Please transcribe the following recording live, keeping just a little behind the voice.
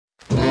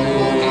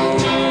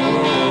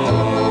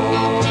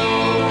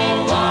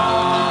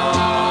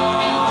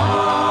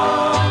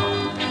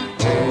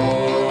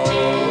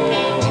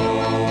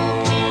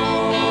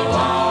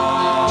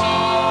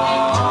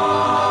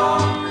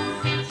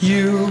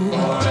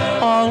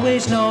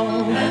always know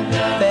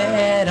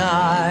that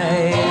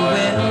I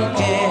will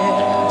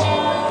care.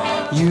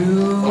 You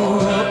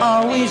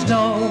always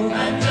know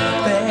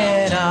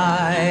that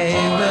I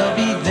will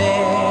be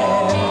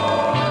there.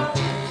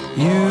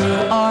 You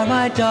are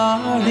my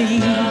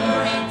darling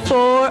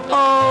for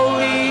all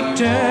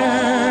eternity.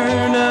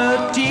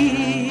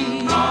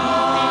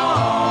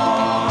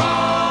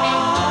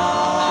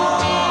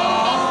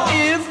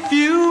 If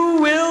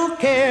you will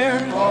care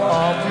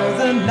all through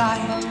the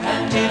night,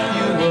 if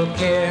you will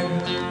care,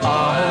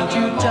 I'll hold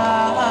you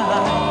tight.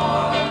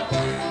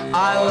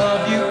 I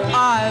love you,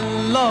 I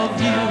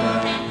love you.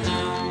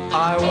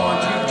 I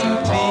want you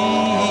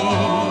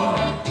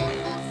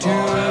to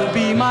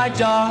be my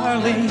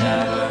darling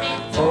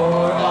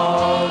for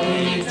all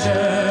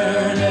eternity.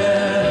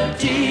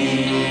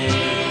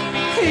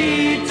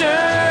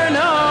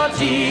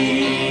 Eternity.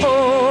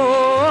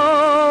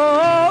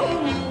 Oh,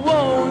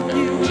 won't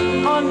you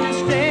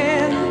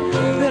understand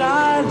that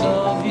I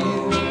love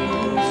you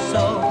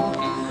so?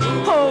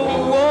 Oh,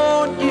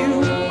 won't you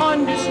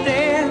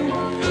understand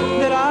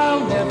that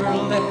I'll never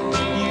let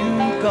you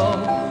go?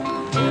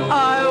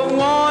 I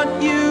want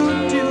you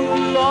to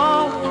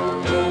love,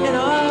 and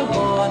I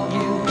want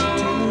you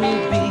to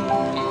be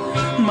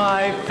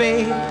my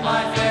faith,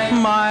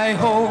 my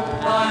hope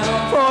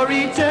for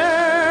eternity.